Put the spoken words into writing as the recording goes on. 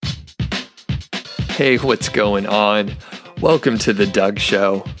Hey, what's going on? Welcome to The Doug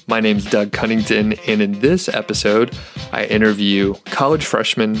Show. My name's Doug Cunnington, and in this episode, I interview college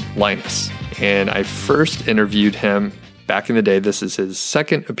freshman Linus. And I first interviewed him back in the day. This is his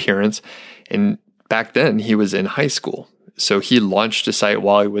second appearance, and back then he was in high school. So he launched a site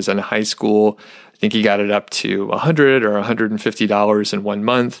while he was in high school. I think he got it up to $100 or $150 in 1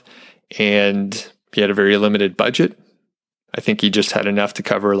 month, and he had a very limited budget. I think he just had enough to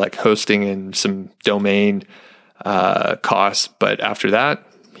cover like hosting and some domain costs. But after that,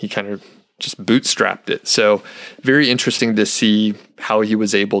 he kind of just bootstrapped it. So very interesting to see how he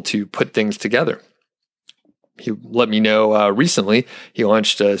was able to put things together. He let me know recently he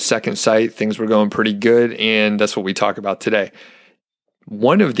launched a second site. Things were going pretty good, and that's what we talk about today.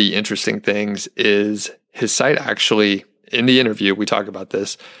 One of the interesting things is his site actually, in the interview, we talk about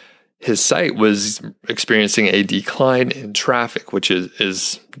this, his site was experiencing a decline in traffic, which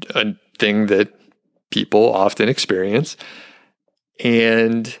is a thing that people often experience.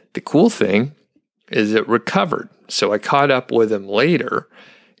 And the cool thing is it recovered. So I caught up with him later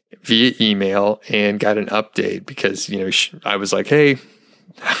via email and got an update because, I was like, hey,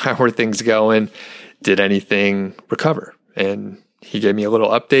 how are things going? Did anything recover? And he gave me a little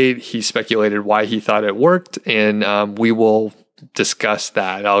update. He speculated why he thought it worked, and we will discuss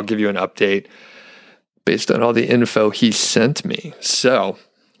that. I'll give you an update based on all the info he sent me. So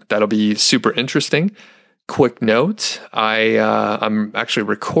that'll be super interesting. Quick note, I'm actually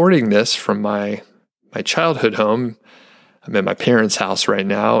recording this from my childhood home. I'm at my parents' house right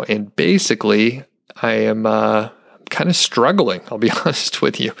now, and basically I am kind of struggling, I'll be honest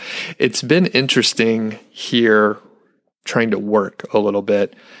with you. It's been interesting here trying to work a little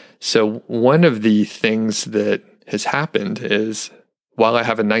bit. So one of the things that has happened is while I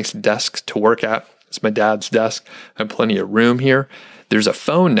have a nice desk to work at, it's my dad's desk, I have plenty of room here, there's a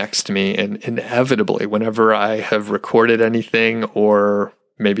phone next to me, and inevitably whenever I have recorded anything, or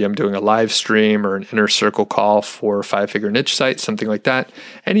maybe I'm doing a live stream or an inner circle call for a 5-figure niche site, something like that,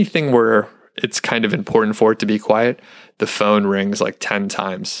 anything where it's kind of important for it to be quiet, the phone rings like 10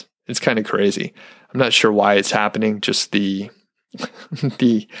 times. It's kind of crazy. I'm not sure why it's happening, just the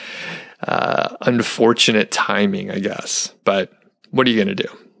unfortunate timing, I guess. But what are you going to do?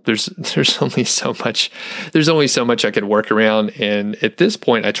 There's only so much I could work around. And at this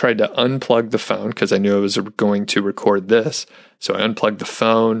point, I tried to unplug the phone because I knew I was going to record this. So I unplugged the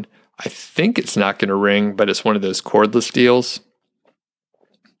phone. I think it's not going to ring, but it's one of those cordless deals.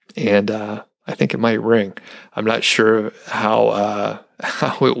 And I think it might ring. I'm not sure how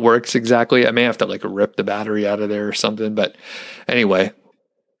it works exactly. I may have to like rip the battery out of there or something. But anyway,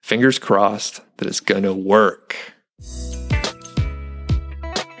 fingers crossed that it's going to work.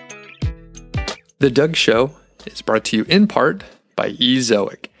 The Doug Show is brought to you in part by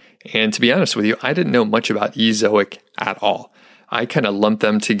Ezoic. And to be honest with you, I didn't know much about Ezoic at all. I kind of lumped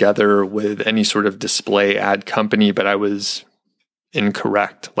them together with any sort of display ad company, but I was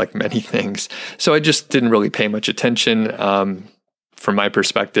incorrect, like many things. So I just didn't really pay much attention. From my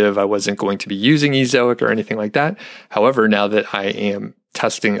perspective, I wasn't going to be using Ezoic or anything like that. However, now that I am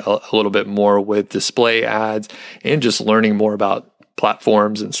testing a little bit more with display ads and just learning more about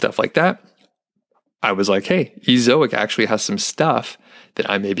platforms and stuff like that, I was like, hey, Ezoic actually has some stuff that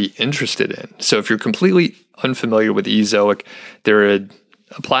I may be interested in. So if you're completely unfamiliar with Ezoic, they're a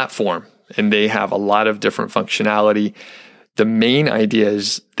platform and they have a lot of different functionality. The main idea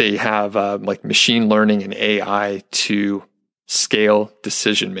is they have like machine learning and AI to scale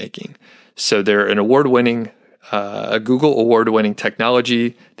decision making. So they're an a Google award-winning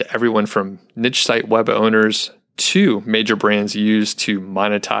technology that everyone from niche site web owners to major brands use to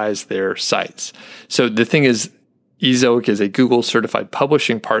monetize their sites. So the thing is, Ezoic is a Google certified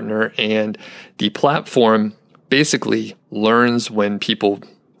publishing partner, and the platform basically learns when people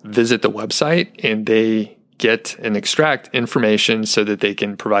visit the website and they get and extract information so that they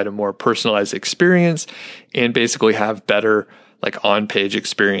can provide a more personalized experience and basically have better like on-page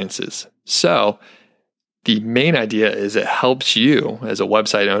experiences. So the main idea is it helps you as a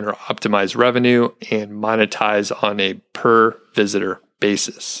website owner optimize revenue and monetize on a per visitor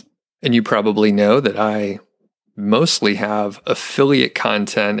basis. And you probably know that I mostly have affiliate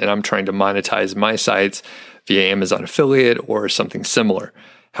content and I'm trying to monetize my sites via Amazon affiliate or something similar.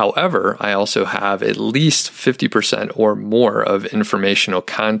 However, I also have at least 50% or more of informational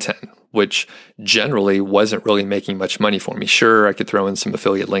content, which generally wasn't really making much money for me. Sure, I could throw in some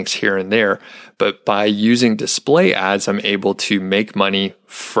affiliate links here and there, but by using display ads, I'm able to make money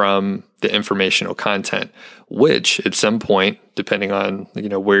from the informational content, which at some point, depending on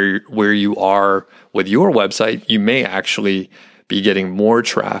where you are with your website, you may actually be getting more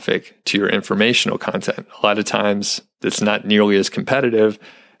traffic to your informational content. A lot of times it's not nearly as competitive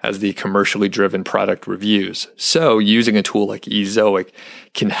as the commercially driven product reviews. So using a tool like Ezoic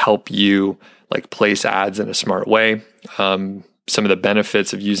can help you like place ads in a smart way. Some of the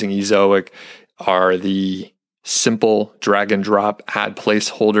benefits of using Ezoic are the simple drag and drop ad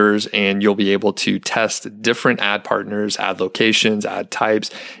placeholders, and you'll be able to test different ad partners, ad locations, ad types,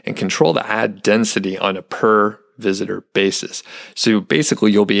 and control the ad density on a per visitor basis. So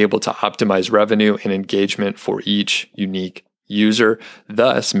basically, you'll be able to optimize revenue and engagement for each unique user,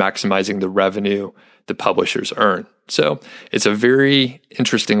 thus maximizing the revenue the publishers earn. So it's a very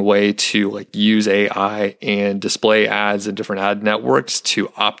interesting way to like use AI and display ads in different ad networks to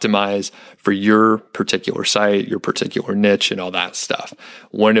optimize for your particular site, your particular niche, and all that stuff.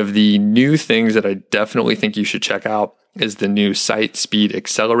 One of the new things that I definitely think you should check out is the new Site Speed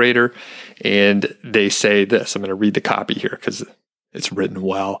Accelerator. And they say this, I'm going to read the copy here because it's written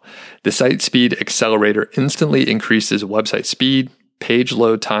well. The Site Speed Accelerator instantly increases website speed, page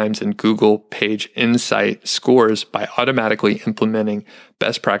load times, and Google Page Insight scores by automatically implementing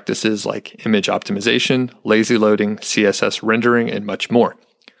best practices like image optimization, lazy loading, CSS rendering, and much more.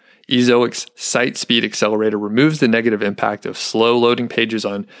 Ezoic's Site Speed Accelerator removes the negative impact of slow loading pages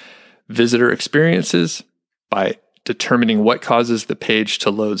on visitor experiences by determining what causes the page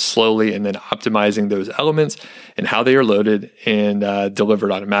to load slowly and then optimizing those elements and how they are loaded and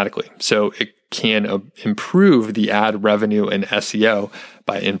delivered automatically. So it can improve the ad revenue and SEO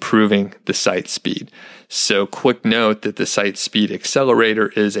by improving the site speed. So quick note that the Site Speed Accelerator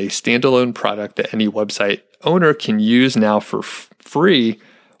is a standalone product that any website owner can use now for free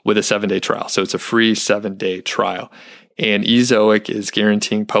with a 7-day trial. So it's a free 7-day trial. And Ezoic is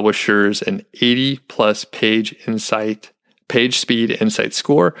guaranteeing publishers an 80 plus page speed insight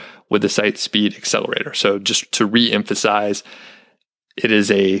score with the Site Speed Accelerator. So just to re-emphasize, it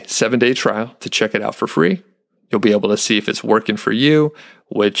is a 7-day trial to check it out for free. You'll be able to see if it's working for you,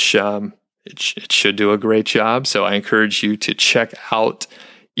 which it should do a great job. So I encourage you to check out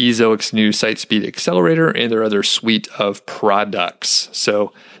Ezoic's new Site Speed Accelerator and their other suite of products.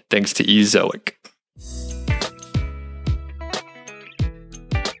 So thanks to Ezoic.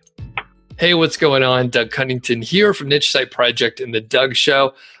 Hey, what's going on? Doug Cunnington here from Niche Site Project and The Doug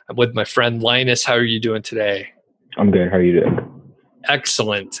Show. I'm with my friend Linus. How are you doing today? I'm good. How are you doing?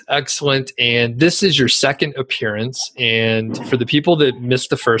 Excellent. And this is your second appearance. And for the people that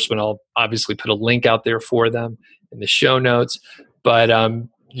missed the first one, I'll obviously put a link out there for them in the show notes. But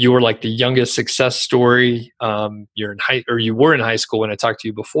you were like the youngest success story. You were in high school when I talked to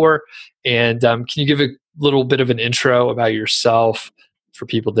you before. And can you give a little bit of an intro about yourself for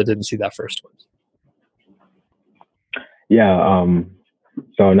people that didn't see that first one? Yeah.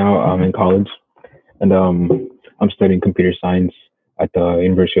 So now I'm in college, and I'm studying computer science at the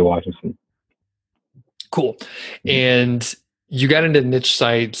University of Washington. Cool. And you got into niche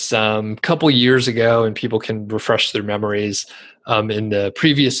sites a couple years ago, and people can refresh their memories in the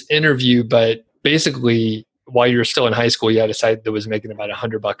previous interview. But basically, while you were still in high school, you had a site that was making about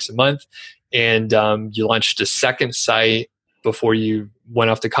 $100 a month, and you launched a second site before you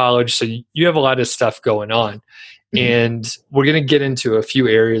went off to college. So you have a lot of stuff going on. Mm-hmm. And we're going to get into a few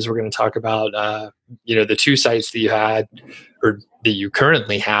areas. We're going to talk about, the 2 sites that you had or that you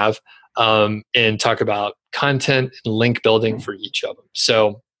currently have, and talk about content and link building for each of them.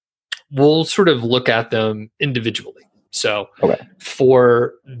 So we'll sort of look at them individually. So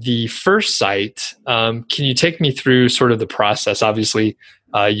For the first site, can you take me through sort of the process? Obviously,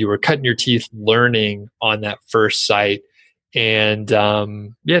 you were cutting your teeth learning on that first site. And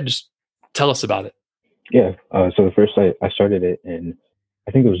just tell us about it. Yeah. So the first site, I started it in,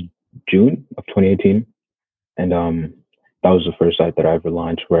 I think it was June of 2018. And that was the first site that I ever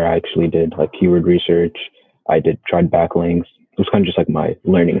launched where I actually did like keyword research. I tried backlinks. It was kind of just like my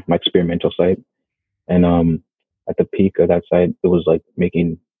experimental site. And at the peak of that site, it was like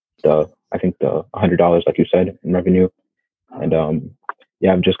making the $100, like you said, in revenue. And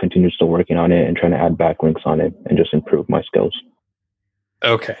I've just continued still working on it and trying to add backlinks on it and just improve my skills.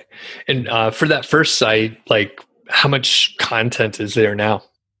 Okay. And for that first site, like how much content is there now?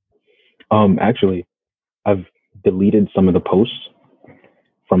 Actually, I've deleted some of the posts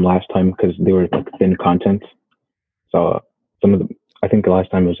from last time because they were like thin content. So I think the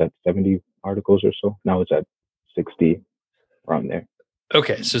last time it was at 70 articles or so. Now it's at 60, around there.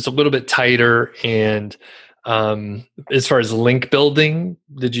 Okay. So it's a little bit tighter. And as far as link building,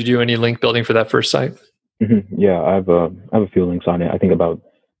 did you do any link building for that first site? Mm-hmm. Yeah, I have a few links on it. I think about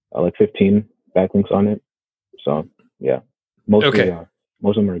like 15 backlinks on it. So yeah, most of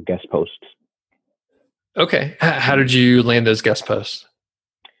them are guest posts. Okay. How did you land those guest posts?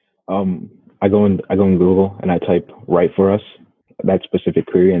 I go in Google and I type "write for us," that specific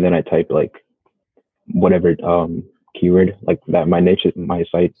query, and then I type like whatever keyword like that my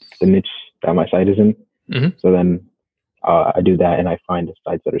site, the niche that my site is in. Mm-hmm. So then I do that and I find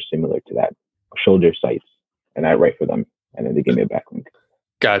sites that are similar to that, shoulder sites, and I write for them, and then they give me a backlink.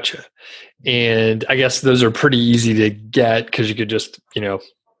 Gotcha. And I guess those are pretty easy to get because you could just,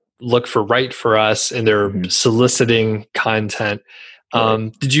 look for "write for us" and they're Mm-hmm. soliciting content.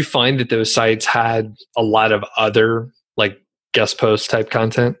 Right. Did you find that those sites had a lot of other like guest post type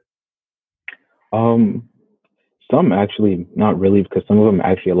content? Um, some actually not really, because some of them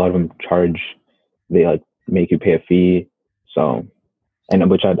actually, a lot of them charge. They like make you pay a fee. So, and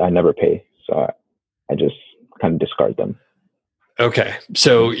which I never pay. So I just kind of discard them. Okay.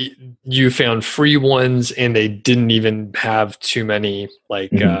 So you found free ones and they didn't even have too many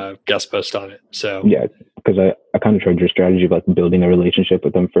like Mm-hmm. guest posts on it. So, Yeah, because I kind of tried your strategy of like building a relationship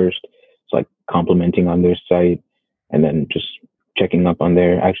with them first. So like complimenting on their site and then just checking up on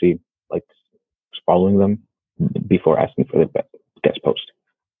their actually like following them before asking for the guest post.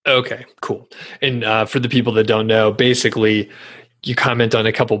 okay, cool. And for the people that don't know, basically you comment on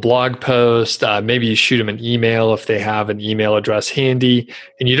a couple blog posts, maybe you shoot them an email if they have an email address handy,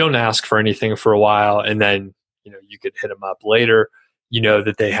 and you don't ask for anything for a while. And then, you could hit them up later. You know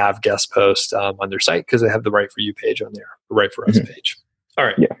that they have guest posts on their site because they have the Right For You page on there, the Right For Us Mm-hmm. page. All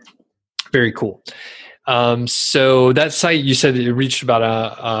right. Yeah. Very cool. So that site, you said it reached about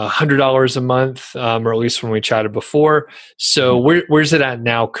 $100 a month, or at least when we chatted before. So where's it at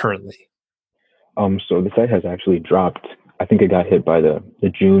now currently? So the site has actually dropped. I think it got hit by the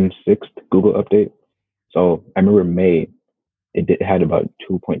June 6th Google update. So I remember May, it had about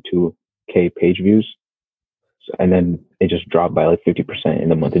 2.2K page views. So, and then it just dropped by like 50% in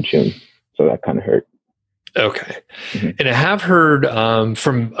the month of June. So that kind of hurt. Okay. Mm-hmm. And I have heard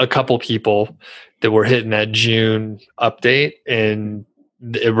from a couple people that were hitting that June update, and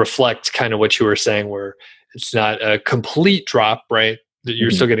it reflects kind of what you were saying, where it's not a complete drop, right? That you're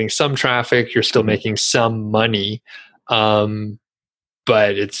Mm-hmm. still getting some traffic, you're still Mm-hmm. making some money,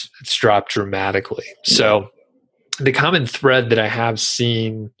 but it's dropped dramatically. So the common thread that I have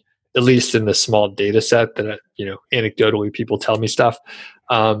seen, at least in the small data set that anecdotally people tell me stuff,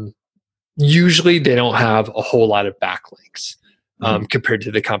 usually they don't have a whole lot of backlinks compared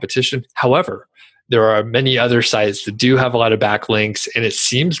to the competition. However, there are many other sites that do have a lot of backlinks, and it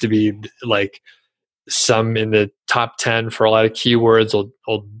seems to be like some in the top 10 for a lot of keywords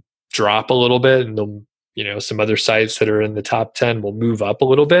will drop a little bit, and they'll, some other sites that are in the top 10 will move up a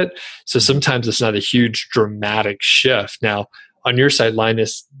little bit. So sometimes it's not a huge dramatic shift. Now, on your site,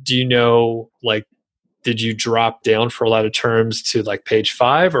 Linus, do you know, like, did you drop down for a lot of terms to like page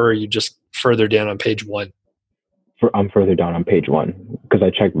 5, or are you just further down on page 1? I'm further down on page 1 because I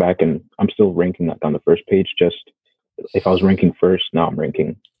checked back and I'm still ranking like on the first page. Just if I was ranking first, now I'm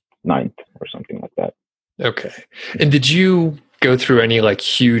ranking 9th or something like that. Okay. And did you go through any like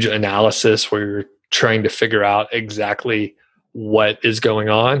huge analysis where you're trying to figure out exactly what is going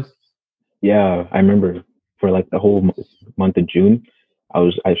on? Yeah, I remember for like the whole month of June, I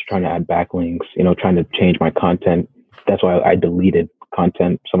was trying to add backlinks, trying to change my content. That's why I deleted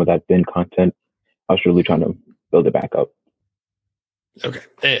content, some of that thin content. I was really trying to build it back up. Okay.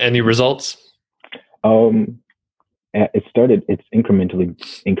 Any results? It's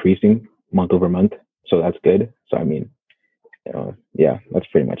incrementally increasing month over month. So that's good. So, I mean, yeah, that's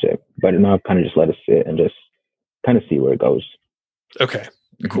pretty much it. But now I've kind of just let it sit and just kind of see where it goes. Okay,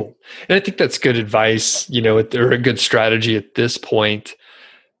 cool. And I think that's good advice, or a good strategy at this point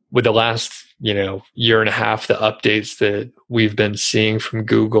with the last, year and a half, the updates that we've been seeing from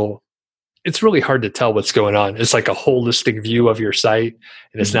Google. It's really hard to tell what's going on. It's like a holistic view of your site,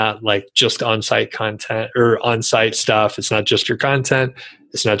 and it's not like just on-site content or on-site stuff. It's not just your content.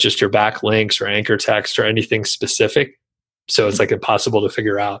 It's not just your backlinks or anchor text or anything specific. So it's like impossible to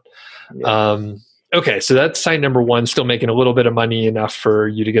figure out. Yeah. Okay, so that's site number 1, still making a little bit of money, enough for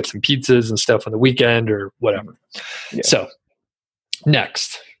you to get some pizzas and stuff on the weekend or whatever. Yeah. So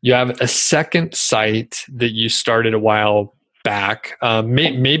next, you have a second site that you started a while back,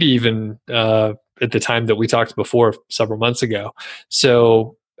 maybe even at the time that we talked before, several months ago.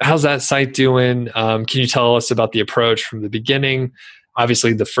 So how's that site doing? Can you tell us about the approach from the beginning?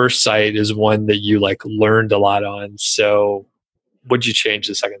 Obviously, the first site is one that you like learned a lot on. So what'd you change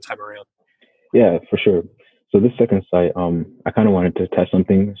the second time around? Yeah, for sure. So this second site, I kind of wanted to test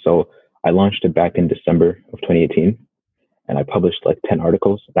something. So I launched it back in December of 2018, and I published like 10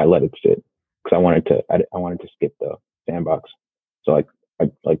 articles. And I let it sit because I wanted to skip the sandbox. So like I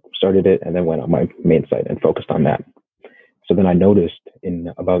like started it and then went on my main site and focused on that. So then I noticed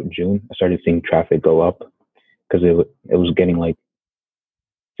in about June, I started seeing traffic go up because it was getting like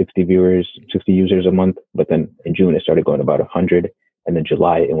 60 viewers, 60 users a month. But then in June, it started going about 100. And then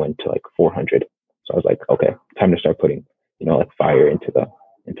July, it went to like 400. So I was like, okay, time to start putting, like fire into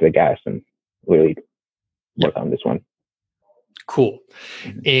the gas and really work on this one. Cool.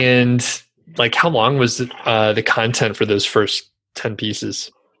 And like, how long was the content for those first 10 pieces?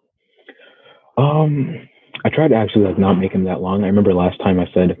 I tried to actually like not make them that long. I remember last time I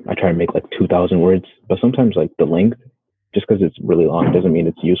said I try to make like 2,000 words, but sometimes like the length, just because it's really long, doesn't mean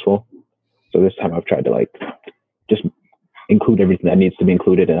it's useful. So this time I've tried to like just include everything that needs to be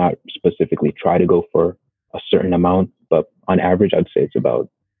included and not specifically try to go for a certain amount. But on average, I'd say it's about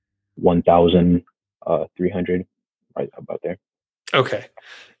 1,300, right about there. Okay,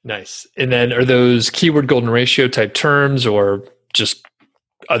 nice. And then are those keyword golden ratio type terms or just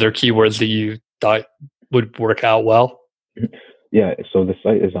other keywords that you thought would work out well? Yeah, so the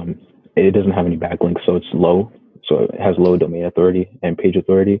site is it doesn't have any backlinks, so it's low. So it has low domain authority and page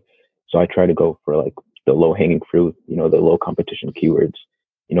authority. So I try to go for like the low hanging fruit, the low competition keywords,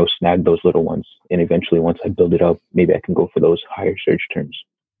 snag those little ones. And eventually once I build it up, maybe I can go for those higher search terms.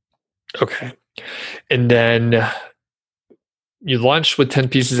 Okay. And then you launched with 10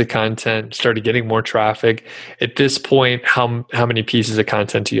 pieces of content, started getting more traffic. At this point, how many pieces of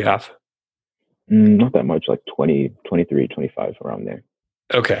content do you have? Not that much, like 20, 23, 25, around there.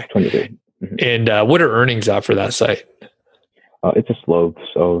 Okay. 23. Mm-hmm. And what are earnings at for that site? It's a slope.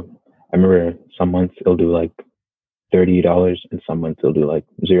 So I remember some months it'll do like $30, and some months it'll do like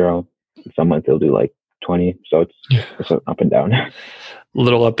 $0. And some months it'll do like 20. So it's up and down. A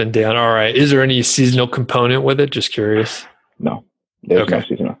little up and down. All right. Is there any seasonal component with it? Just curious. No, there's no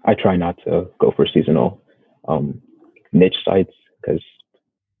seasonal. I try not to go for seasonal niche sites because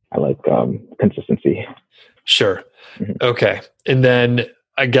I like consistency. Sure. Mm-hmm. Okay. And then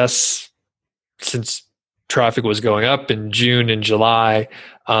I guess since traffic was going up in June and July,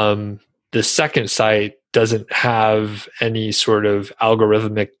 the second site doesn't have any sort of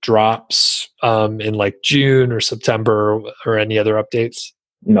algorithmic drops in like June or September or any other updates?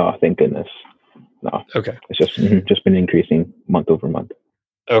 No, thank goodness. No. Okay. It's just been increasing month over month.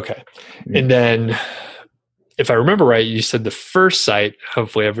 Okay. Mm-hmm. And then if I remember right, you said the first site,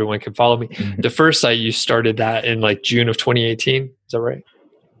 hopefully everyone can follow me. Mm-hmm. The first site, you started that in like June of 2018. Is that right?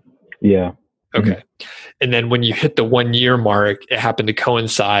 Yeah. Okay. Mm-hmm. And then when you hit the 1 year mark, it happened to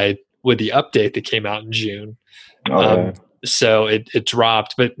coincide with the update that came out in June. So it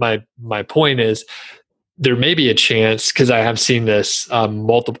dropped. But my point is there may be a chance, because I have seen this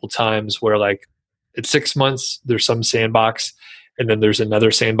multiple times where like at 6 months, there's some sandbox. And then there's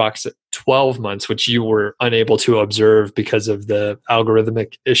another sandbox at 12 months, which you were unable to observe because of the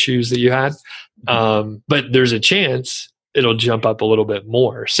algorithmic issues that you had. But there's a chance it'll jump up a little bit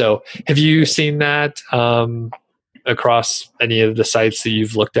more. So have you seen that across any of the sites that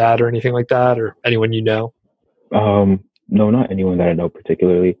you've looked at or anything like that, or anyone you know? No, not anyone that I know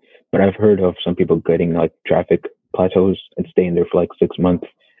particularly, but I've heard of some people getting like traffic plateaus and staying there for like 6 months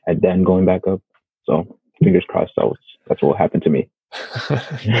and then going back up. So fingers crossed that's what will happen to me.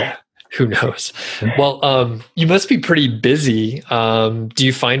 Yeah, who knows? Well, you must be pretty busy. Do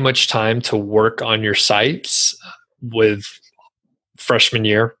you find much time to work on your sites with freshman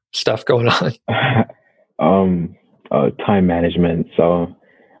year stuff going on? Time management. So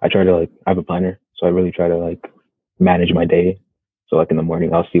I try to I have a planner. So I really try to manage my day. So in the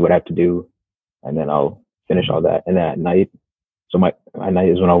morning, I'll see what I have to do and then I'll finish all that. And then at night, at night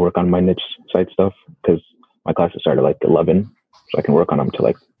is when I'll work on my niche site stuff because my classes start at 11. So I can work on them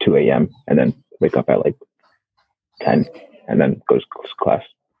till 2 a.m. and then wake up at 10 and then go to class.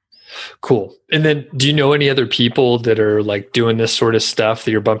 Cool. And then do you know any other people that are doing this sort of stuff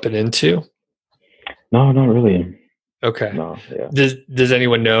that you're bumping into? No, not really. Okay. No, yeah. Does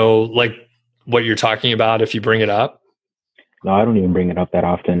anyone know what you're talking about if you bring it up? No, I don't even bring it up that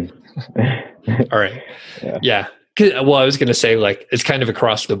often. All right. Yeah. Well, I was going to say it's kind of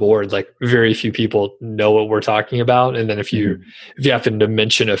across the board. Very few people know what we're talking about. And then if you happen to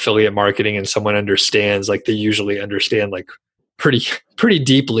mention affiliate marketing and someone understands, they usually understand pretty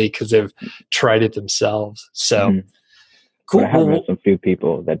deeply because they've tried it themselves. So cool. But I have met some few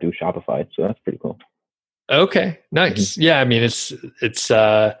people that do Shopify, so that's pretty cool. Okay, nice. Yeah, I mean it's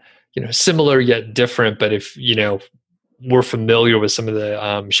similar yet different. But if we're familiar with some of the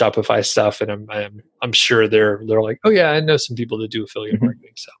Shopify stuff, and I'm sure they're like, oh yeah, I know some people that do affiliate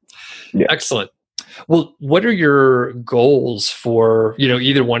marketing. So excellent. Well, what are your goals for,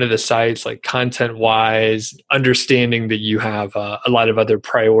 either one of the sites, like content wise, understanding that you have a lot of other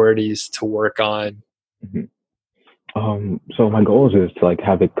priorities to work on? Mhm. So my goals is to like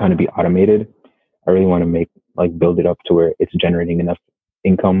have it kind of be automated. I really want to build it up to where it's generating enough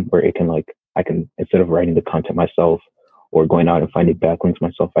income where it can I can, instead of writing the content myself or going out and finding backlinks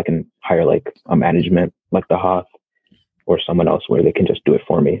myself, I can hire like a management like the Hoth or someone else where they can just do it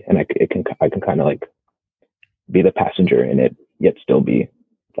for me, and I can kind of like be the passenger in it, yet still be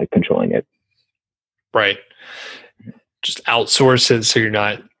like controlling it. Right. Just outsource it so you're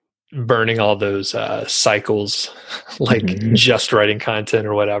not burning all those cycles, like Mm-hmm. just writing content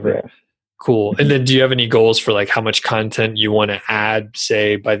or whatever. Yeah. Cool. And then do you have any goals for like how much content you want to add,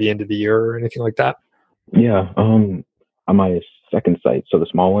 say, by the end of the year or anything like that? Yeah. On my second site, so the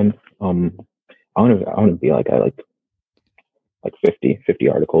small one, I want to be like, I like 50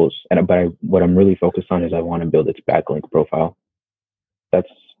 articles. What I'm really focused on is I want to build its backlink profile.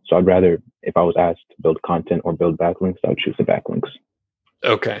 So I'd rather, if I was asked to build content or build backlinks, I would choose the backlinks.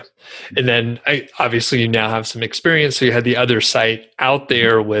 Okay. And then obviously you now have some experience. So you had the other site out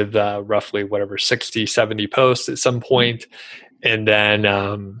there with roughly whatever, 60, 70 posts at some point. And then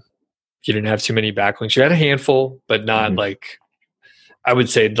you didn't have too many backlinks. You had a handful, but not like, I would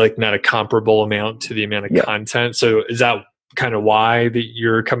say like not a comparable amount to the amount of content. So is that kind of why that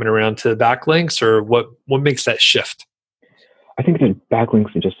you're coming around to backlinks, or what makes that shift? I think the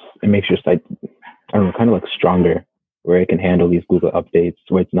backlinks it makes your site, I don't know, kind of like stronger, where it can handle these Google updates,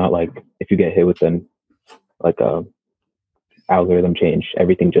 where it's not like if you get hit with a algorithm change,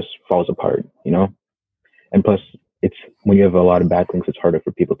 everything just falls apart, you know? And plus, it's when you have a lot of backlinks, it's harder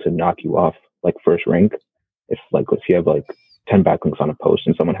for people to knock you off like first rank. If you have like 10 backlinks on a post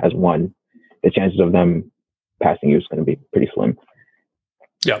and someone has one, the chances of them passing you is going to be pretty slim.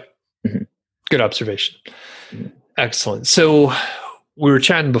 Yeah. Mm-hmm. Good observation. Mm-hmm. Excellent. So we were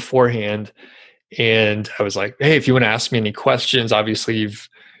chatting beforehand, and I was like, "Hey, if you want to ask me any questions, obviously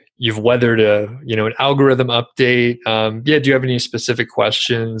you've weathered an algorithm update. Do you have any specific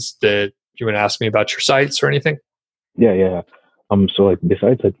questions that you want to ask me about your sites or anything?" Yeah. So like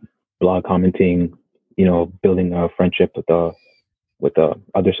besides like blog commenting, building a friendship with the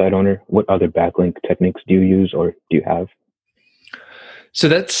other site owner, what other backlink techniques do you use or do you have? So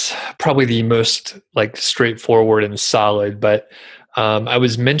that's probably the most like straightforward and solid. But I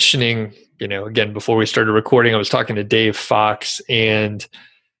was mentioning, again, before we started recording, I was talking to Dave Fox, and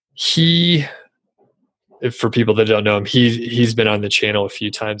he, for people that don't know him, he's been on the channel a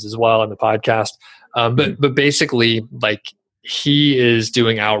few times as well on the podcast. But basically, like, he is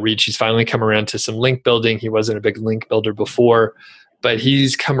doing outreach. He's finally come around to some link building. He wasn't a big link builder before, but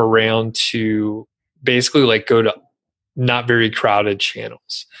he's come around to basically like go to not very crowded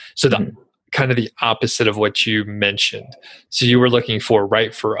channels. So the kind of the opposite of what you mentioned. So you were looking for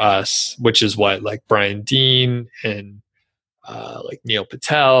Right For Us, which is what, like Brian Dean and like Neil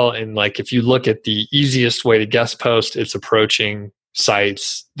Patel. And like, if you look at the easiest way to guest post, it's approaching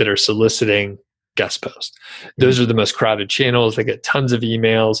sites that are soliciting guest posts. Those are the most crowded channels. They get tons of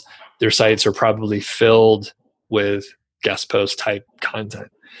emails. Their sites are probably filled with guest post type content.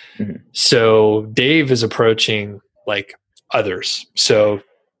 So Dave is approaching like others. So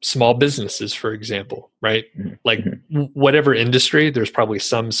small businesses, for example, right? Like whatever industry, there's probably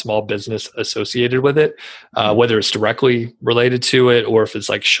some small business associated with it, whether it's directly related to it or if it's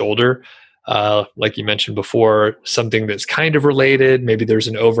like shoulder, like you mentioned before, something that's kind of related. Maybe there's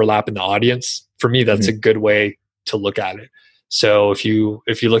an overlap in the audience. For me, that's a good way to look at it. So if you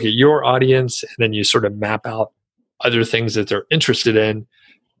look at your audience and then you sort of map out other things that they're interested in,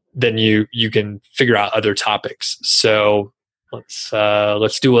 then you can figure out other topics. So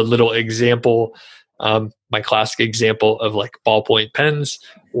let's do a little example. My classic example of like ballpoint pens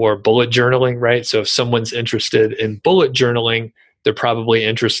or bullet journaling, right? So if someone's interested in bullet journaling, they're probably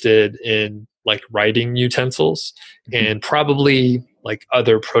interested in like writing utensils and probably like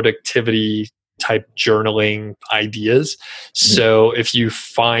other productivity type journaling ideas. So if you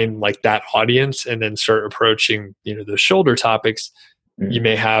find like that audience and then start approaching, the shoulder topics, you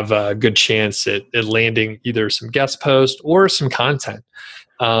may have a good chance at landing either some guest posts or some content.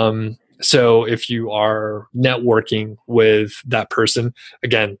 So if you are networking with that person,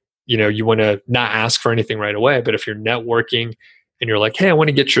 again, you want to not ask for anything right away, but if you're networking and you're like, hey, I want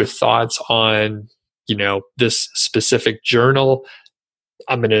to get your thoughts on, this specific journal,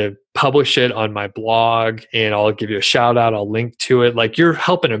 I'm going to publish it on my blog and I'll give you a shout out. I'll link to it. Like, you're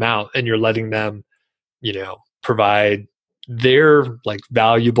helping them out and you're letting them, provide their like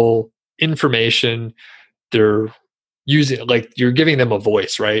valuable information. They're using, like, you're giving them a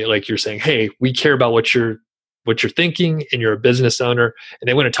voice, right? Like you're saying, hey, we care about what you're thinking, and you're a business owner, and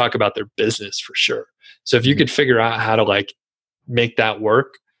they want to talk about their business for sure. So if you could figure out how to like make that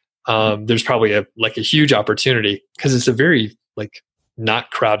work, there's probably a huge opportunity, because it's a very like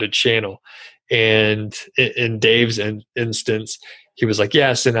not crowded channel. And in Dave's instance, he was like,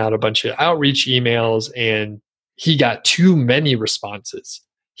 yeah, send out a bunch of outreach emails, and he got too many responses.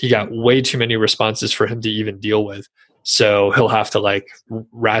 He got way too many responses for him to even deal with. So he'll have to like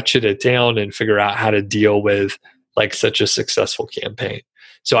ratchet it down and figure out how to deal with like such a successful campaign.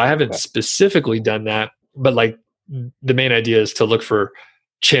 So I haven't specifically done that, but like the main idea is to look for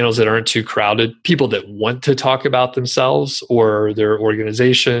channels that aren't too crowded, people that want to talk about themselves or their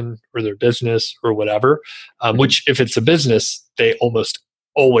organization or their business or whatever, which if it's a business, they almost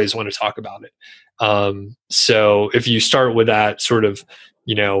always want to talk about it. So if you start with that sort of,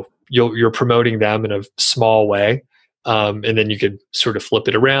 you're promoting them in a small way, and then you could sort of flip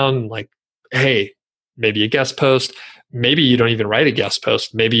it around, like, hey, maybe a guest post. Maybe you don't even write a guest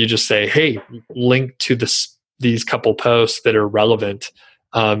post. Maybe you just say, hey, link to these couple posts that are relevant.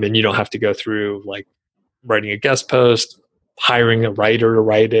 And you don't have to go through like writing a guest post, hiring a writer to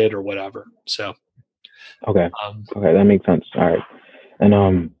write it, or whatever. So, okay, that makes sense. All right,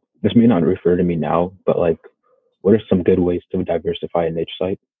 and this may not refer to me now, but like, what are some good ways to diversify a niche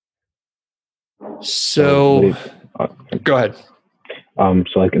site? So, go ahead.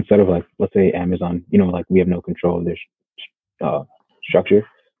 So like, instead of like, let's say Amazon, like we have no control of their structure.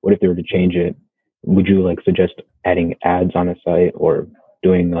 What if they were to change it? Would you like suggest adding ads on a site, or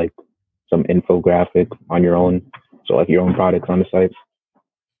doing like some infographic on your own, so like your own products on the site?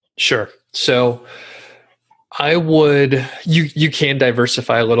 Sure. So I would, you can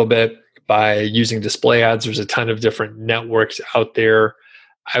diversify a little bit by using display ads. There's a ton of different networks out there.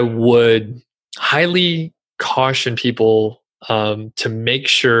 I would highly caution people to make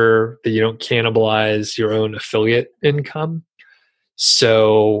sure that you don't cannibalize your own affiliate income.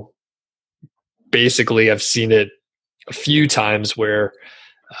 So basically, I've seen it a few times where,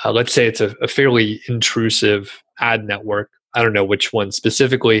 let's say it's a fairly intrusive ad network. I don't know which one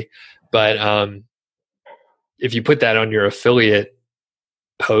specifically, but if you put that on your affiliate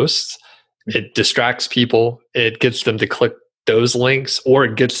posts, it distracts people. It gets them to click those links, or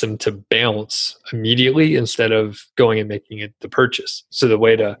it gets them to bounce immediately instead of going and making it the purchase. So the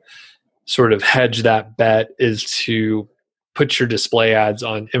way to sort of hedge that bet is to put your display ads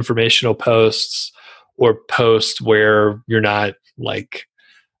on informational posts, or posts where you're not like,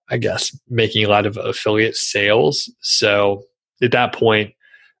 I guess, making a lot of affiliate sales. So at that point,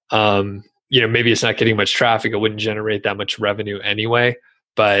 maybe it's not getting much traffic. It wouldn't generate that much revenue anyway,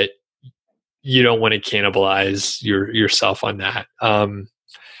 but you don't want to cannibalize yourself on that.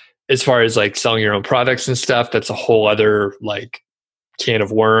 As far as like selling your own products and stuff, that's a whole other like can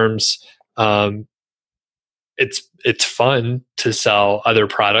of worms. It's fun to sell other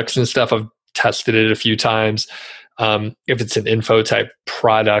products and stuff. I've tested it a few times. If it's an info type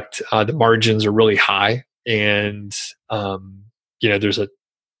product, the margins are really high, and there's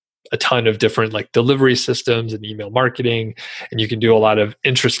a ton of different like delivery systems and email marketing, and you can do a lot of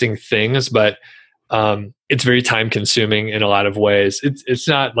interesting things, but it's very time consuming in a lot of ways. It's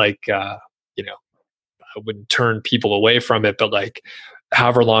not like I wouldn't turn people away from it, but like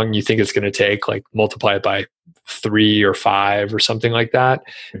however long you think it's going to take, like multiply it by 3 or 5 or something like that,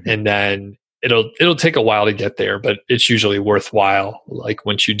 and then it'll take a while to get there, but it's usually worthwhile like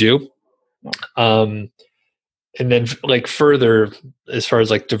once you do. And then like further, as far as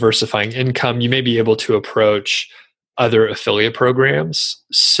like diversifying income, you may be able to approach other affiliate programs.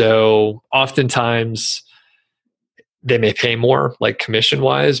 So oftentimes they may pay more like commission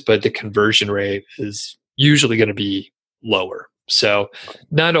wise, but the conversion rate is usually going to be lower. So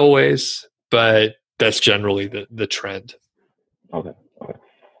not always, but that's generally the trend. Okay.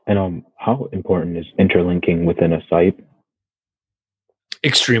 And how important is interlinking within a site?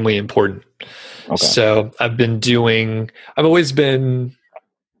 Extremely important. Okay. So I've always been,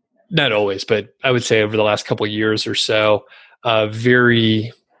 not always, but I would say over the last couple of years or so,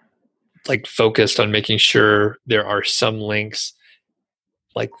 very like focused on making sure there are some links,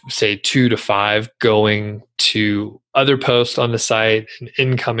 like say 2 to 5 going to other posts on the site and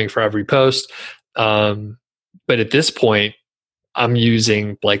incoming for every post. But at this point, I'm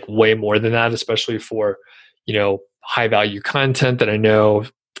using like way more than that, especially for, high value content that I know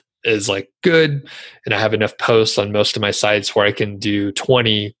is like good. And I have enough posts on most of my sites where I can do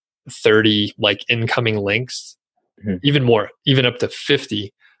 20, 30 like incoming links, even more, even up to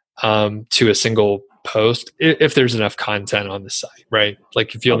 50 to a single post if there's enough content on the site, right?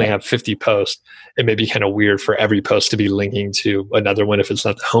 Like if you only have 50 posts, it may be kind of weird for every post to be linking to another one if it's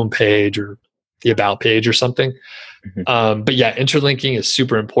not the homepage or the about page or something. But yeah, interlinking is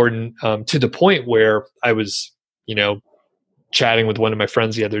super important, to the point where I was, chatting with one of my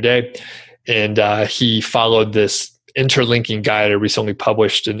friends the other day, and he followed this interlinking guide. I recently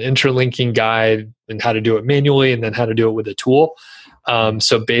published an interlinking guide and how to do it manually and then how to do it with a tool.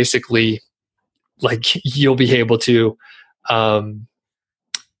 So basically, like you'll be able to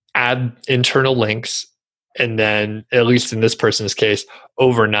add internal links, and then at least in this person's case,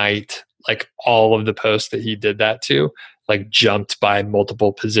 overnight, like all of the posts that he did that to, like jumped by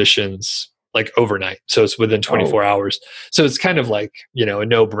multiple positions, like overnight. So it's within 24 hours. So it's kind of like, a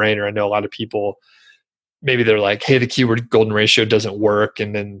no-brainer. I know a lot of people, maybe they're like, hey, the keyword golden ratio doesn't work,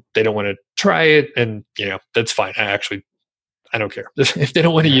 and then they don't want to try it. And, that's fine. I don't care. If they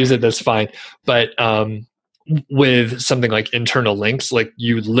don't want to use it, that's fine. But with something like internal links, like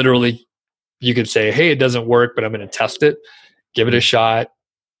you could say, hey, it doesn't work, but I'm going to test it, give it a shot.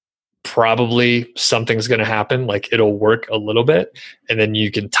 Probably something's going to happen. Like it'll work a little bit, and then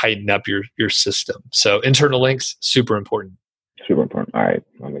you can tighten up your system. So internal links, super important. Super important. All right.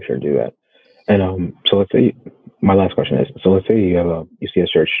 I'll make sure to do that. And so let's say my last question is, so let's say you see a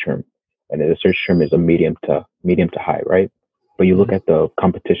search term, and the search term is a medium to high, right? But you look at the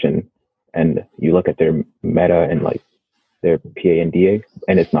competition and you look at their meta and like their PA and DA,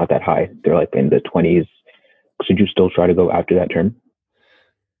 and it's not that high. They're like in the 20s. Should you still try to go after that term?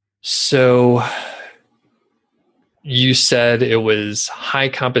 So you said it was high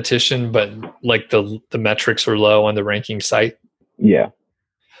competition, but like the metrics were low on the ranking site. Yeah.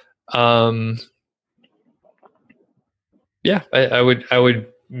 Yeah, I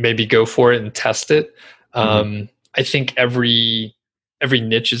would maybe go for it and test it. I think every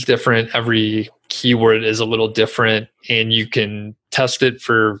niche is different. Every keyword is a little different, and you can test it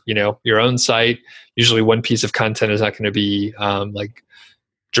for, your own site. Usually one piece of content is not going to be like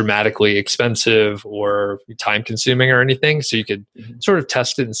dramatically expensive or time consuming or anything. So you could sort of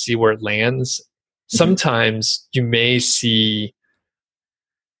test it and see where it lands. Sometimes you may see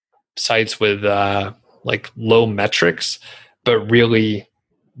sites with like low metrics, but really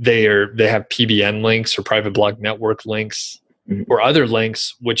they have PBN links or private blog network links or other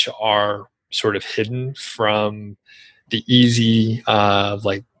links which are sort of hidden from the easy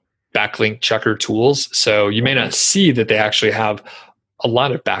like backlink checker tools. So you may not see that they actually have a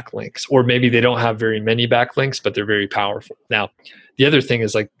lot of backlinks, or maybe they don't have very many backlinks, but they're very powerful. Now, the other thing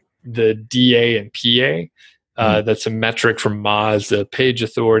is like the DA and PA, that's a metric from Moz, the page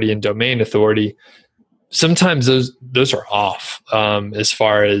authority and domain authority. Sometimes those are off as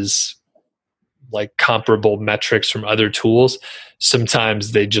far as like comparable metrics from other tools.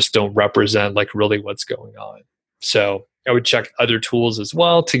 Sometimes they just don't represent like really what's going on. So I would check other tools as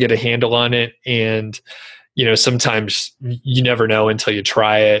well to get a handle on it. And, sometimes you never know until you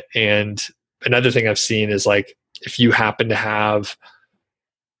try it. And another thing I've seen is like, if you happen to have,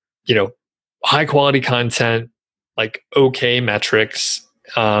 high quality content, like okay metrics,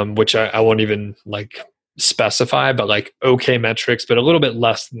 which I won't even like specify, but like okay metrics, but a little bit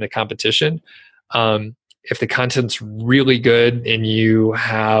less than the competition. If the content's really good and you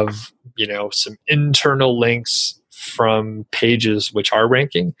have, some internal links from pages which are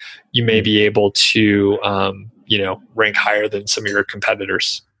ranking, you may be able to, rank higher than some of your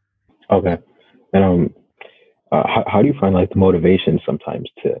competitors. Okay. And how do you find like the motivation sometimes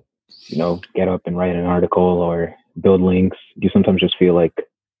to, get up and write an article or build links? Do you sometimes just feel like,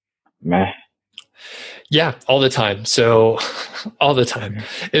 meh? Yeah, all the time. So all the time.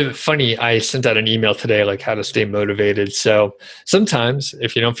 It's funny, I sent out an email today, like how to stay motivated. So sometimes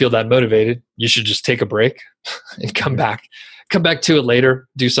if you don't feel that motivated, you should just take a break and come back to it later,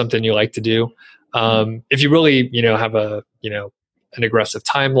 do something you like to do. If you really, have an aggressive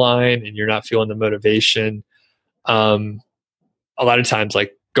timeline and you're not feeling the motivation, a lot of times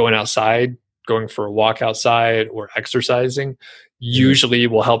like going outside, going for a walk outside or exercising usually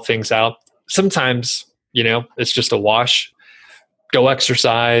will help things out. Sometimes, it's just a wash. Go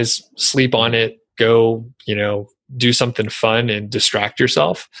exercise, sleep on it, go, do something fun and distract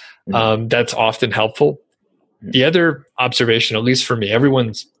yourself. That's often helpful. The other observation, at least for me,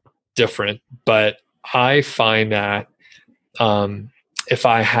 everyone's different, but I find that if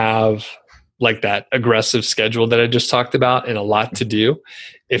I have like that aggressive schedule that I just talked about and a lot to do,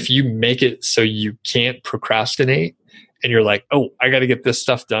 if you make it so you can't procrastinate and you're like, oh, I got to get this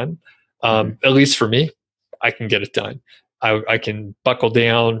stuff done. At least for me, I can get it done. I can buckle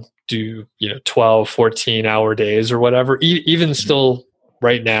down, do 12, 14 hour days or whatever. Even still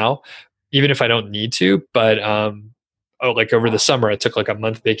right now, even if I don't need to. But like over the summer, I took like a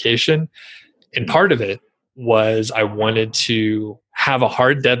month vacation, and part of it was I wanted to have a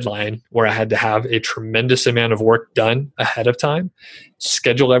hard deadline where I had to have a tremendous amount of work done ahead of time,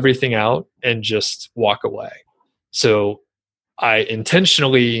 schedule everything out, and just walk away. So I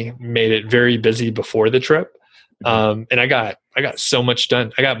intentionally made it very busy before the trip. And I got so much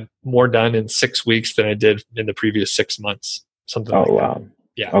done. I got more done in 6 weeks than I did in the previous 6 months. Something like wow. that.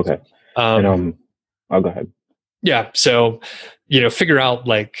 Yeah. Okay. And I'll go ahead. Yeah. So, figure out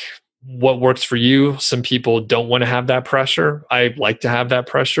like what works for you. Some people don't want to have that pressure. I like to have that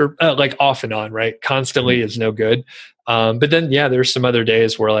pressure, like off and on, right? Constantly is no good. But then, there's some other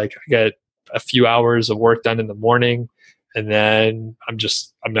days where like I get a few hours of work done in the morning, and then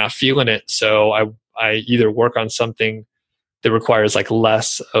I'm not feeling it. So I either work on something that requires like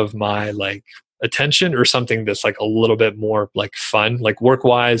less of my like attention, or something that's like a little bit more like fun, like work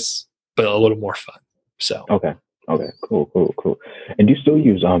wise, but a little more fun. So okay, cool. And do you still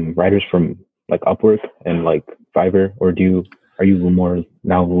use writers from like Upwork and like Fiverr, or are you more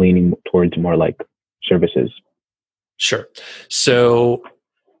now leaning towards more like services? Sure. So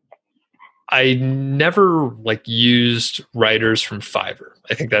I never like used writers from Fiverr.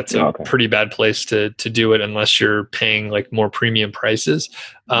 I think that's a pretty bad place to do it unless you're paying like more premium prices.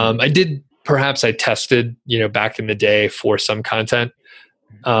 Perhaps I tested, back in the day for some content.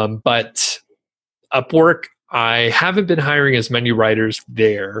 But Upwork, I haven't been hiring as many writers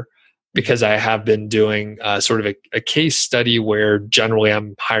there because I have been doing sort of a case study where generally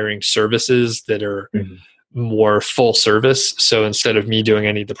I'm hiring services that are more full service. So instead of me doing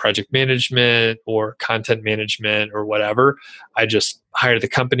any of the project management or content management or whatever, I just hire the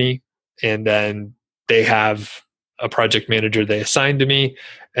company, and then they have a project manager they assign to me,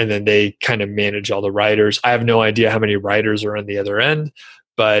 and then they kind of manage all the writers. I have no idea how many writers are on the other end,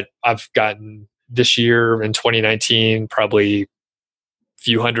 but I've gotten this year in 2019 probably a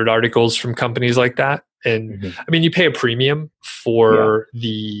few hundred articles from companies like that. And I mean, you pay a premium for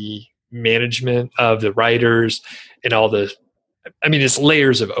the management of the writers and it's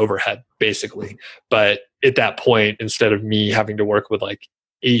layers of overhead basically. But at that point, instead of me having to work with like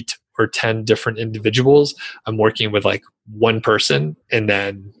 8 or 10 different individuals, I'm working with like one person, and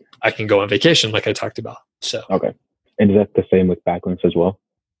then I can go on vacation like I talked about. So okay. And is that the same with backlinks as well?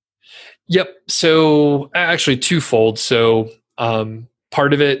 Yep. So actually twofold. So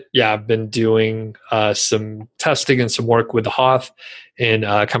part of it, I've been doing some testing and some work with Hoth in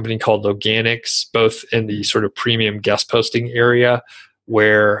a company called Loganics, both in the sort of premium guest posting area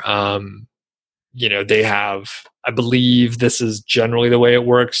where, they have, I believe this is generally the way it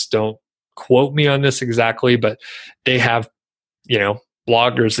works. Don't quote me on this exactly, but they have,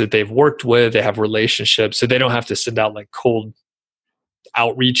 bloggers that they've worked with, they have relationships, so they don't have to send out like cold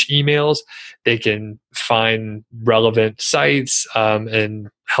outreach emails. They can find relevant sites and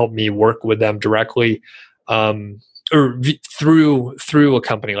help me work with them directly through a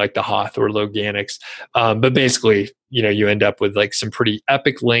company like the Hoth or Loganics. But basically, you end up with like some pretty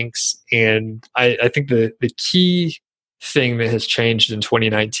epic links. And I think the key thing that has changed in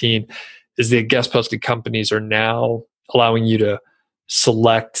 2019 is the guest posted companies are now allowing you to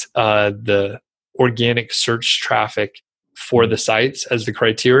select the organic search traffic for the sites as the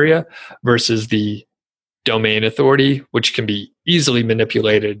criteria versus the domain authority, which can be easily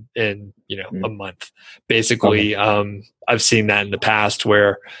manipulated in a month. Basically, I've seen that in the past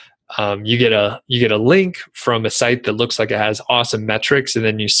where you get a link from a site that looks like it has awesome metrics, and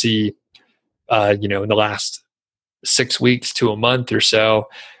then you see in the last 6 weeks to a month or so,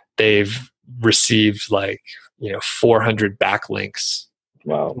 they've received like 400 backlinks.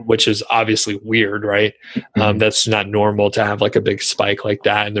 Wow. Which is obviously weird, right? That's not normal to have like a big spike like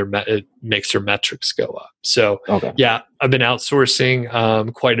that, and it makes their metrics go up. So I've been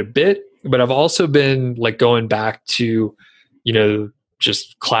outsourcing quite a bit, but I've also been like going back to,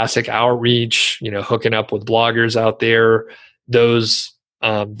 just classic outreach, hooking up with bloggers out there. Those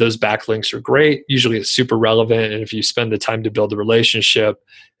backlinks are great. Usually it's super relevant. And if you spend the time to build a relationship,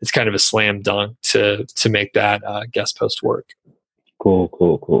 it's kind of a slam dunk to make that guest post work.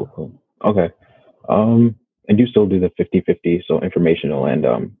 Cool. Okay. And you still do the 50-50, so informational and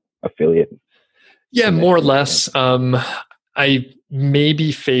affiliate? Yeah, more or less. I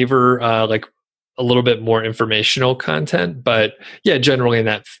maybe favor like a little bit more informational content, but generally in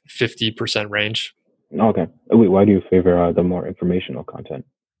that 50% range. Okay. Wait, why do you favor the more informational content?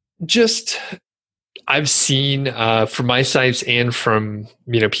 Just I've seen from my sites and from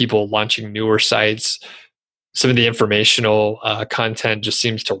people launching newer sites, some of the informational content just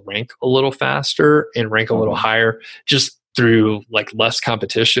seems to rank a little faster and rank a little higher. Just through like less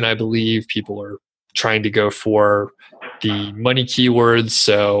competition, I believe people are trying to go for the money keywords.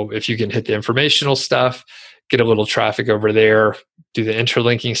 So if you can hit the informational stuff, get a little traffic over there, do the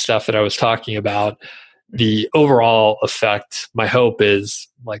interlinking stuff that I was talking about, the overall effect, my hope is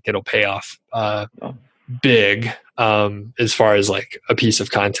like it'll pay off big as far as like a piece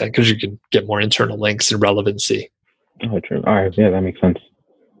of content, because you can get more internal links and relevancy. Oh, true. All right. Yeah, that makes sense.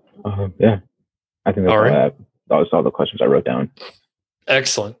 Yeah, I think that's all right. That was all the questions I wrote down.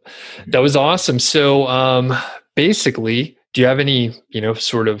 Excellent. That was awesome. So basically, do you have any,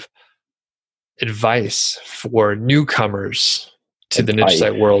 sort of advice for newcomers to the niche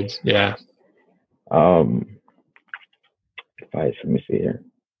site world? Yeah. Advice. Let me see here.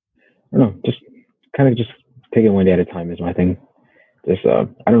 I don't know. Just take it one day at a time is my thing. Just I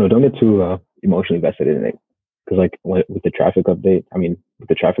don't know. Don't get too emotionally vested in it, because like with the traffic update, with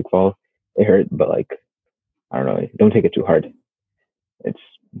the traffic fall, it hurt. But like, I don't know. Don't take it too hard. It's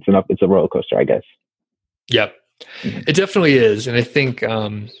a roller coaster, I guess. Yep, it definitely is, and I think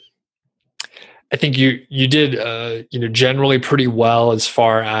you did generally pretty well as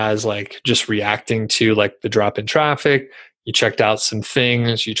far as like just reacting to like the drop in traffic. You checked out some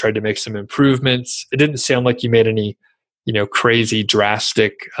things. You tried to make some improvements. It didn't sound like you made any crazy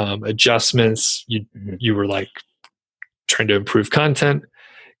drastic adjustments. You were like trying to improve content,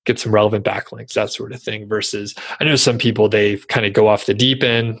 get some relevant backlinks, that sort of thing. Versus, I know some people, they kind of go off the deep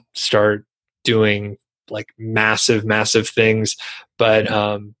end, start doing like massive things,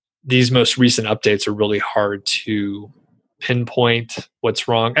 but these most recent updates are really hard to pinpoint what's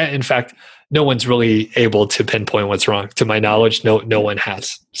wrong. In fact, no one's really able to pinpoint what's wrong. To my knowledge, no one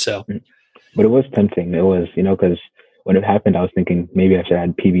has. So, but it was tempting. It was, because when it happened, I was thinking maybe I should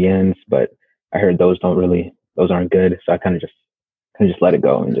add PBNs, but I heard those aren't good. So I kind of just let it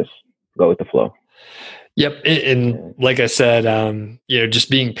go and just go with the flow. Yep. And like I said, just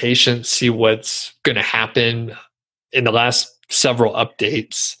being patient, see what's going to happen. In the last several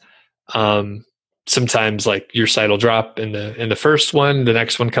updates, sometimes like your site will drop in the first one, the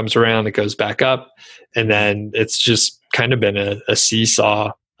next one comes around, it goes back up. And then it's just kind of been a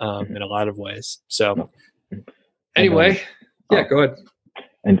seesaw in a lot of ways. So anyway, go ahead.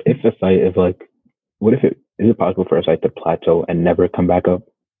 And if the site is like, is it possible for a site to plateau and never come back up?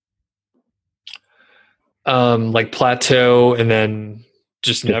 Like plateau and then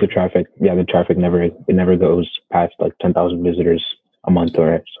just never. The traffic. Yeah, the traffic never goes past like 10,000 visitors a month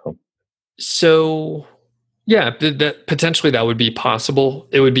or so. So yeah, that potentially that would be possible.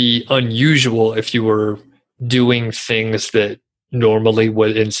 It would be unusual if you were doing things that normally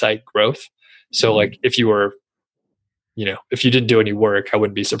would incite growth. So like if you were, if you didn't do any work, I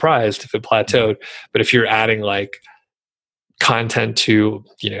wouldn't be surprised if it plateaued. But if you're adding like content to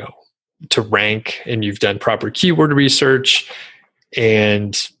rank, and you've done proper keyword research,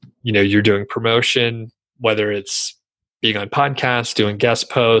 and you're doing promotion, whether it's being on podcasts, doing guest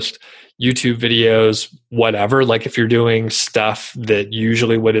posts, YouTube videos, whatever, like if you're doing stuff that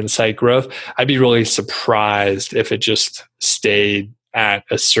usually would incite growth, I'd be really surprised if it just stayed at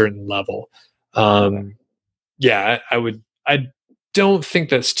a certain level. I don't think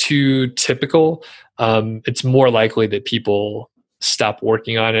that's too typical. It's more likely that people stop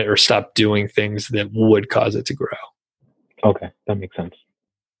working on it or stop doing things that would cause it to grow. Okay, that makes sense.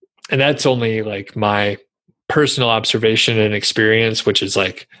 And that's only like my personal observation and experience, which is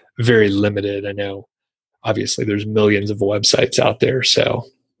like very limited. I know obviously there's millions of websites out there, so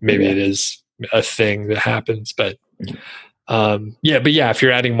maybe it is a thing that happens, but if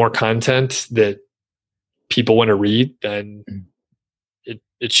you're adding more content that people want to read, then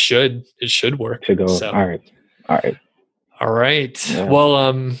it should work. Should go. So, all right. Yeah.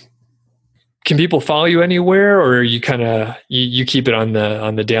 Well, can people follow you anywhere, or you kind of you keep it on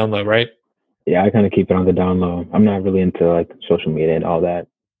the down low, right? Yeah, I kind of keep it on the down low. I'm not really into like social media and all that.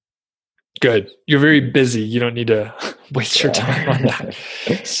 Good. You're very busy. You don't need to waste your time on that.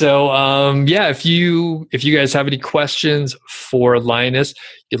 So, if you guys have any questions for Linus,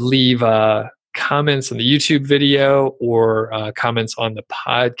 you leave comments on the YouTube video or comments on the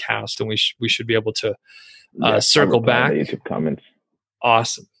podcast, and we should be able to circle back. The YouTube comments.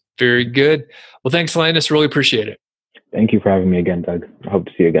 Awesome. Very good. Well, thanks, Linus. Really appreciate it. Thank you for having me again, Doug. I hope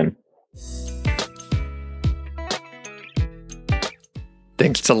to see you again.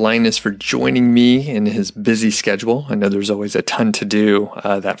 Thanks to Linus for joining me in his busy schedule. I know there's always a ton to do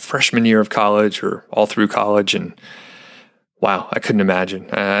that freshman year of college or all through college. And wow, I couldn't imagine.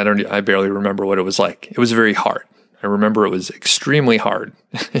 I barely remember what it was like. It was very hard. I remember it was extremely hard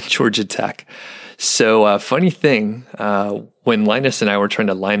at Georgia Tech. So funny thing, when Linus and I were trying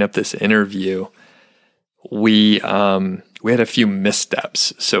to line up this interview, we had a few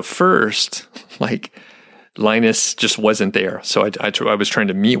missteps. So first, like Linus just wasn't there. So I was trying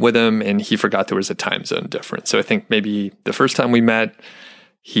to meet with him and he forgot there was a time zone difference. So I think maybe the first time we met,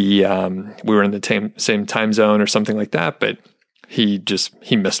 we were in the same time zone or something like that, but he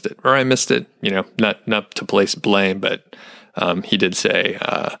missed it, or I missed it, not to place blame, but he did say,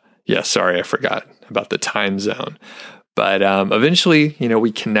 yeah, sorry, I forgot about the time zone. But eventually,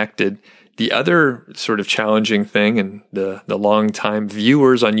 we connected. The other sort of challenging thing, and the longtime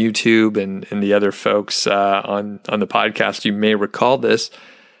viewers on YouTube and the other folks on the podcast, you may recall this.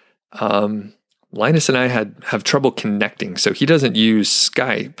 Linus and I have trouble connecting. So he doesn't use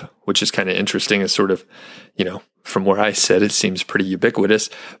Skype, which is kind of interesting. It's sort of, from where I sit, it seems pretty ubiquitous.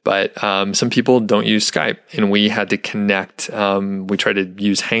 But some people don't use Skype, and we had to connect. We tried to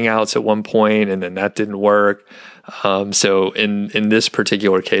use Hangouts at one point, and then that didn't work. So in this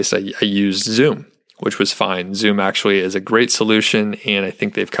particular case, I used Zoom, which was fine. Zoom actually is a great solution, and I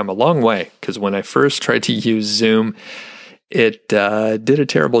think they've come a long way, because when I first tried to use Zoom, it did a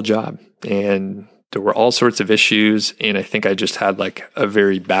terrible job, and there were all sorts of issues, and I think I just had like a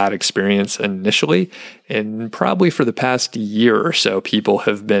very bad experience initially, and probably for the past year or so, people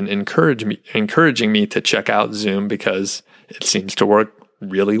have been encouraging me to check out Zoom because it seems to work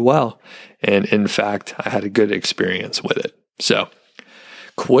really well. And in fact, I had a good experience with it. So,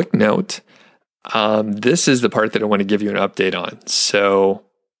 quick note, this is the part that I want to give you an update on. So,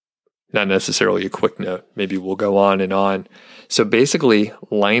 not necessarily a quick note, maybe we'll go on and on. So basically,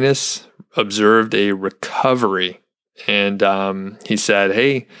 Linus observed a recovery, and he said,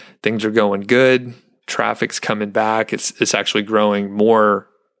 hey, things are going good. Traffic's coming back. It's actually growing more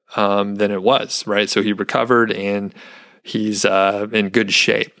than it was, right? So he recovered and he's in good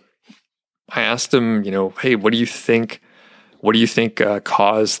shape. I asked him, hey, what do you think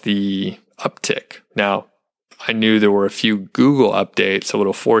caused the uptick? Now, I knew there were a few Google updates, a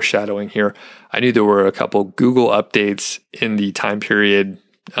little foreshadowing here. I knew there were a couple Google updates in the time period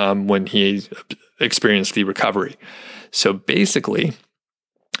when he experienced the recovery. So basically,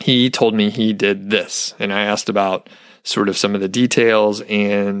 he told me he did this, and I asked about sort of some of the details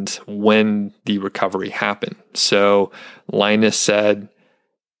and when the recovery happened. So Linus said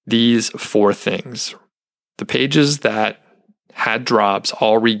these 4 things. The pages that had drops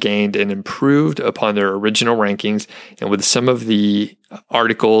all regained and improved upon their original rankings, and with some of the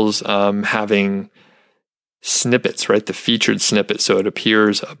articles having snippets, right? The featured snippet, so it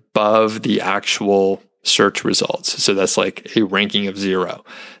appears above the actual search results. So that's like a ranking of 0.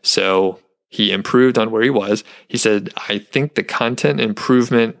 So he improved on where he was. He said, I think the content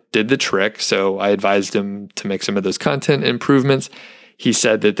improvement did the trick. So I advised him to make some of those content improvements. He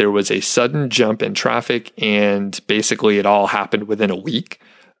said that there was a sudden jump in traffic, and basically it all happened within a week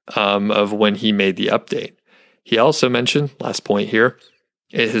of when he made the update. He also mentioned, last point here,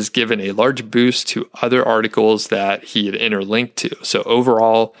 it has given a large boost to other articles that he had interlinked to. So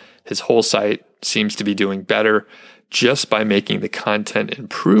overall, his whole site seems to be doing better just by making the content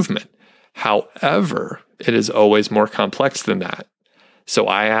improvement. However, it is always more complex than that. So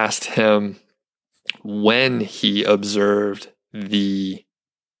I asked him when he observed the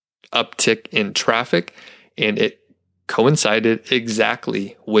uptick in traffic, and it coincided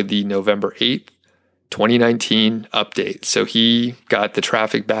exactly with the November 8th, 2019 update. So he got the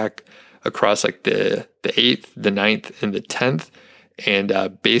traffic back across like the 8th, the 9th, and the 10th.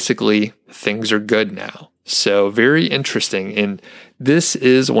 And basically things are good now. So very interesting. And this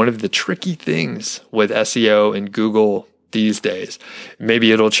is one of the tricky things with SEO and Google these days.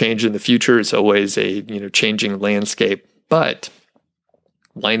 Maybe it'll change in the future. It's always a changing landscape. But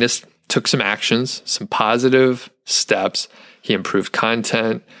Linus took some actions, some positive steps. He improved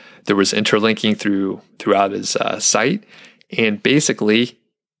content. There was interlinking throughout his site. And basically,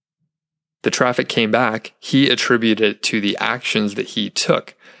 the traffic came back. He attributed it to the actions that he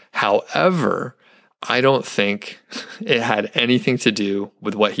took. However, I don't think it had anything to do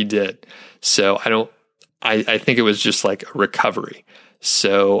with what he did. So I think it was just like a recovery.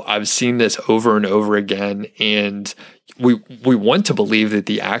 So I've seen this over and over again, and we want to believe that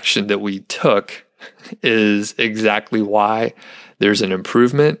the action that we took is exactly why there's an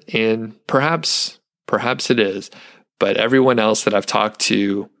improvement, and perhaps it is. But everyone else that I've talked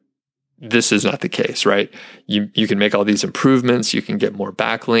to, this is not the case, right? You can make all these improvements, you can get more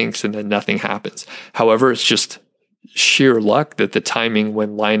backlinks, and then nothing happens. However, it's just sheer luck that the timing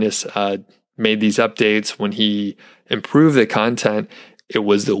when Linus made these updates, when he improved the content, it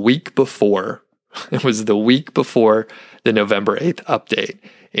was the week before. It was the week before the November 8th update.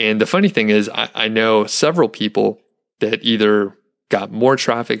 And the funny thing is, I know several people that either got more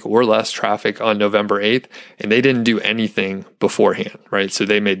traffic or less traffic on November 8th, and they didn't do anything beforehand, right? So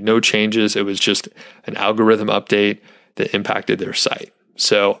they made no changes. It was just an algorithm update that impacted their site.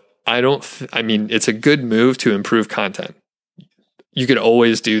 So I mean, it's a good move to improve content. You could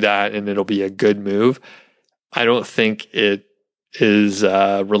always do that and it'll be a good move. I don't think it is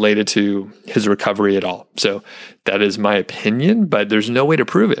related to his recovery at all. So that is my opinion, but there's no way to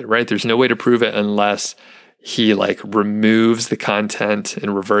prove it, right? There's no way to prove it unless he removes the content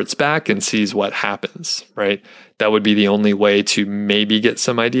and reverts back and sees what happens, right? That would be the only way to maybe get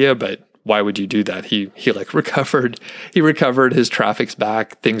some idea, but why would you do that? He recovered. He recovered. His traffic's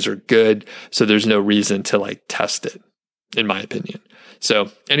back. Things are good. So there's no reason to test it, in my opinion.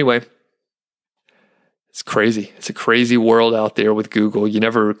 So anyway, it's crazy. It's a crazy world out there with Google. You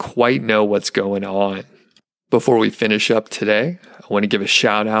never quite know what's going on. Before we finish up today, I want to give a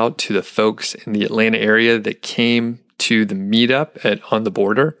shout out to the folks in the Atlanta area that came to the meetup at On the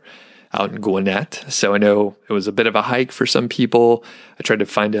Border out in Gwinnett. So I know it was a bit of a hike for some people. I tried to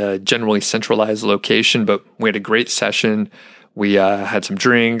find a generally centralized location, but we had a great session. We had some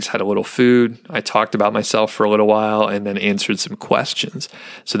drinks, had a little food. I talked about myself for a little while and then answered some questions.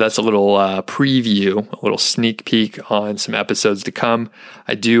 So that's a little preview, a little sneak peek on some episodes to come.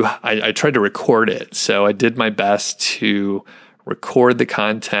 I tried to record it. So I did my best to record the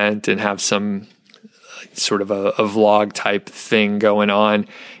content and have some sort of a vlog type thing going on.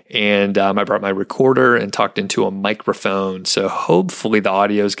 And I brought my recorder and talked into a microphone. So hopefully the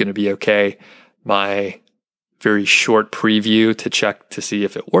audio is going to be okay. My very short preview to check to see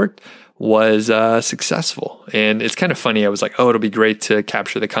if it worked was successful. And it's kind of funny. I was like, oh, it'll be great to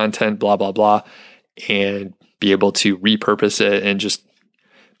capture the content, blah, blah, blah, and be able to repurpose it. And just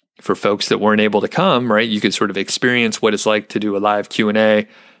for folks that weren't able to come, right, you could sort of experience what it's like to do a live Q&A,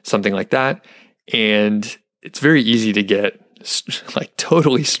 something like that. And it's very easy to get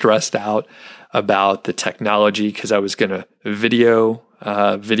totally stressed out about the technology because I was going to video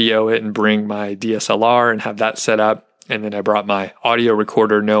it and bring my DSLR and have that set up. And then I brought my audio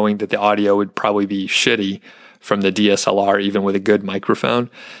recorder knowing that the audio would probably be shitty from the DSLR, even with a good microphone.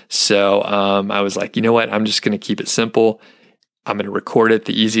 So I was like, you know what? I'm just going to keep it simple. I'm going to record it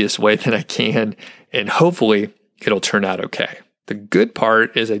the easiest way that I can, and hopefully it'll turn out okay. The good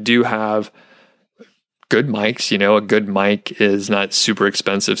part is I do have good mics. A good mic is not super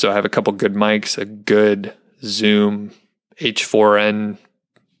expensive. So I have a couple good mics, a good Zoom H4n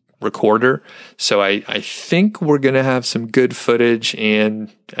recorder. So I think we're going to have some good footage,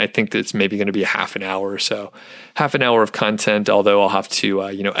 and I think that it's maybe going to be a half an hour or so. Half an hour of content, although I'll have to,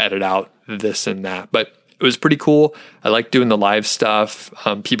 edit out this and that. But it was pretty cool. I like doing the live stuff.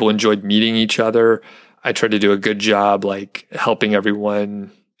 People enjoyed meeting each other. I tried to do a good job, helping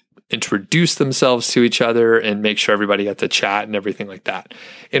everyone introduce themselves to each other and make sure everybody got to chat and everything like that.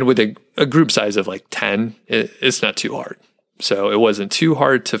 And with a group size of 10, it's not too hard. So it wasn't too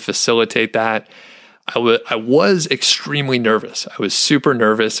hard to facilitate that. I was extremely nervous. I was super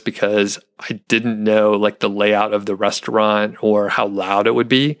nervous because I didn't know the layout of the restaurant or how loud it would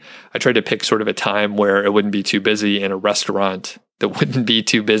be. I tried to pick sort of a time where it wouldn't be too busy in a restaurant that wouldn't be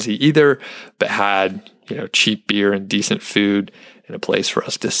too busy either, but had, cheap beer and decent food and a place for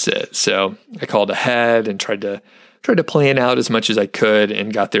us to sit. So I called ahead and tried to plan out as much as I could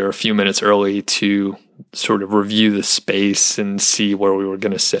and got there a few minutes early to sort of review the space and see where we were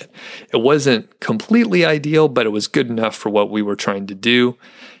going to sit. It wasn't completely ideal, but it was good enough for what we were trying to do.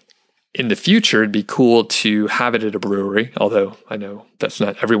 In the future, it'd be cool to have it at a brewery, although I know that's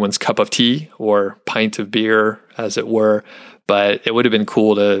not everyone's cup of tea or pint of beer, as it were, but it would have been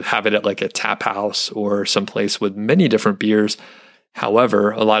cool to have it at a tap house or someplace with many different beers.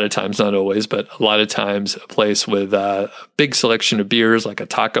 However, a lot of times, not always, but a lot of times a place with a big selection of beers, like a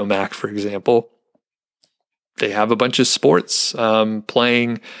Taco Mac, for example, they have a bunch of sports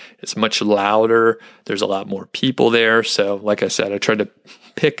playing. It's much louder. There's a lot more people there. So like I said, I tried to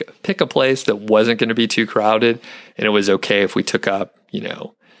pick a place that wasn't going to be too crowded, and it was okay if we took up,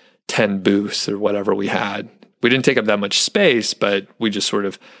 10 booths or whatever we had. We didn't take up that much space, but we just sort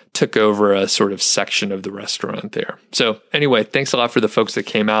of took over a sort of section of the restaurant there. So anyway, thanks a lot for the folks that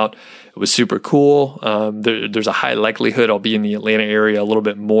came out. It was super cool. There's a high likelihood I'll be in the Atlanta area a little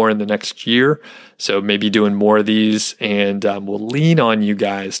bit more in the next year. So maybe doing more of these, and we'll lean on you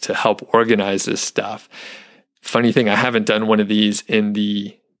guys to help organize this stuff. Funny thing, I haven't done one of these in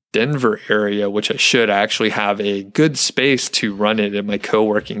the Denver area, which I should. I actually have a good space to run it at my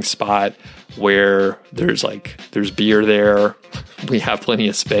co-working spot where there's beer there. We have plenty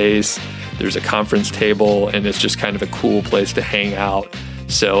of space. There's a conference table, and it's just kind of a cool place to hang out.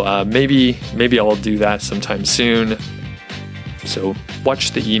 So maybe I'll do that sometime soon. So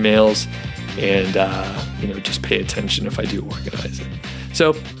watch the emails and, just pay attention if I do organize it.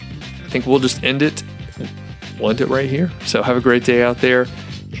 So I think we'll just end it right here. So have a great day out there,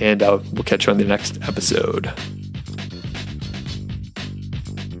 and we'll catch you on the next episode.